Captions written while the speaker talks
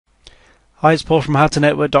Hi, it's Paul from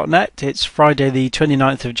H2Net. It's Friday the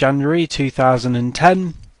 29th of January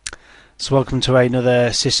 2010. So welcome to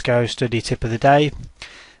another Cisco study tip of the day.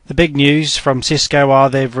 The big news from Cisco are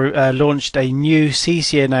they've launched a new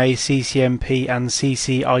CCNA, CCNP and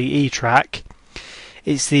CCIE track.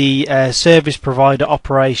 It's the service provider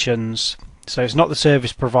operations. So it's not the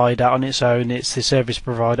service provider on its own, it's the service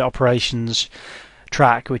provider operations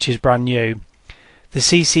track, which is brand new. The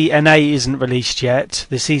CCNA isn't released yet,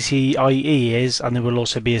 the CCIE is, and there will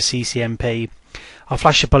also be a CCNP. I'll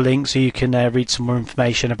flash up a link so you can read some more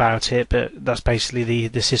information about it, but that's basically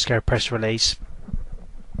the Cisco press release.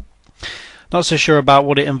 Not so sure about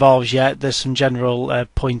what it involves yet. There's some general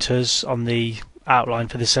pointers on the outline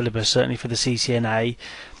for the syllabus, certainly for the CCNA,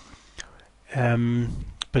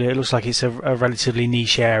 but it looks like it's a relatively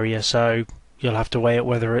niche area, so you'll have to weigh up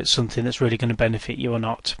whether it's something that's really going to benefit you or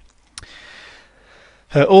not.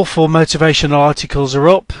 All 4 motivational articles are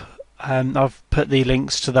up. I've put the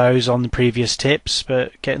links to those on the previous tips,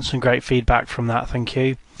 but getting some great feedback from that, thank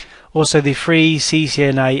you. Also the free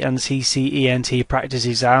CCNA and CCENT practice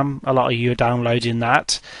exam, a lot of you are downloading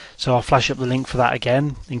that, so I'll flash up the link for that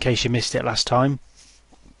again in case you missed it last time.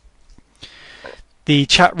 The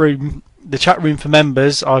chat room for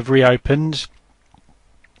members I've reopened.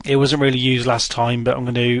 It wasn't really used last time, but I'm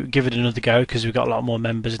going to give it another go because we've got a lot more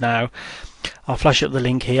members now. I'll flash up the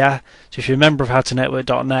link here. So if you're a member of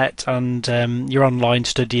H2Network.net and you're online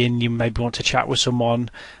studying, you maybe want to chat with someone,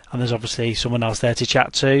 and there's obviously someone else there to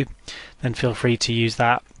chat to, then feel free to use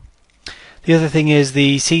that. The other thing is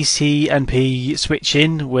the CCNP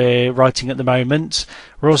switching we're writing at the moment.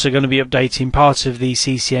 We're also going to be updating part of the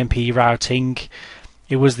CCNP routing.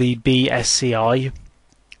 It was the BSCI,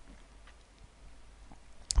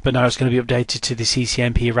 but now it's going to be updated to the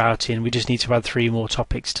CCNP routing. We just need to add 3 more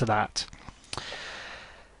topics to that.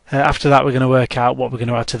 After that, we're going to work out what we're going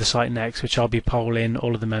to add to the site next, which I'll be polling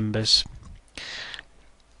all of the members.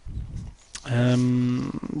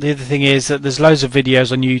 The other thing is that there's loads of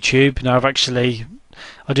videos on YouTube. Now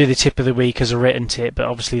I do the tip of the week as a written tip, but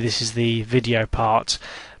obviously this is the video part.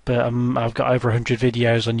 But I've got over 100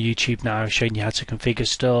 videos on YouTube now showing you how to configure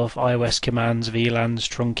stuff, iOS commands, VLANs,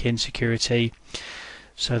 trunking, security.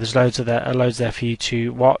 So there's loads there for you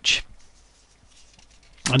to watch.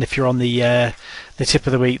 And if you're on the tip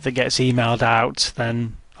of the week that gets emailed out,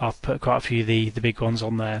 then I've put quite a few of the big ones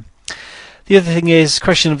on there. The other thing is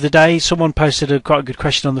question of the day. Someone posted quite a good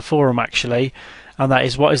question on the forum actually, and that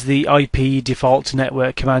is, what is the IP default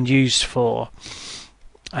network command used for?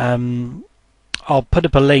 I'll put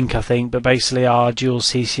up a link, I think, but basically our dual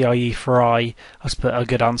CCIE for I has put a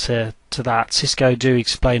good answer to that. Cisco do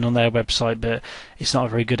explain on their website, but it's not a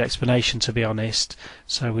very good explanation, to be honest.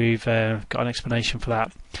 So we've got an explanation for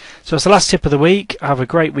that. So it's the last tip of the week. Have a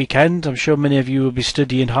great weekend. I'm sure many of you will be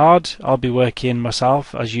studying hard. I'll be working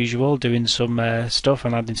myself, as usual, doing some stuff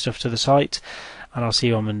and adding stuff to the site. And I'll see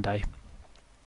you on Monday.